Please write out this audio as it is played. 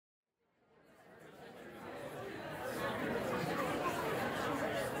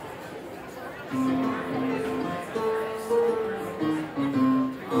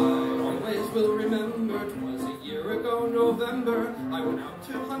I went out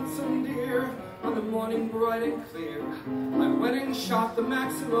to hunt some deer on the morning bright and clear. I went and shot the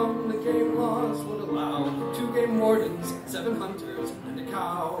maximum the game laws would allow. 2 game wardens, 7 hunters, and a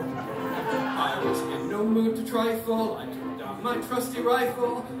cow. I was in no mood to trifle. I took down my trusty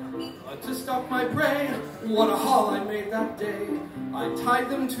rifle to stalk my prey. What a haul I made that day. I tied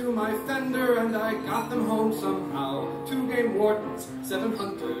them to my fender and I got them home somehow. 2 game wardens, 7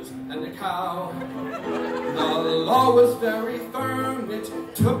 hunters, and a cow. The law was very firm, it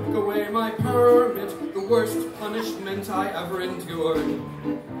took away my permit, the worst punishment I ever endured.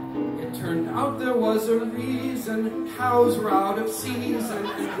 It turned out there was a reason, cows were out of season,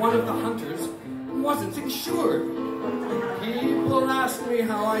 and one of the hunters wasn't insured. People ask me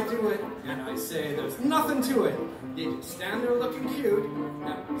how I do it, and I say there's nothing to it. You just stand there looking cute,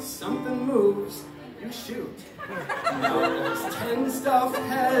 and when something moves, you shoot. Now there's 10 stuffed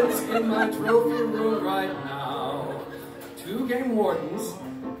heads in my trophy room right now. 2 game wardens,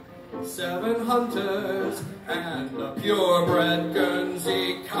 7 hunters, and a purebred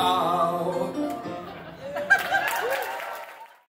Guernsey cow.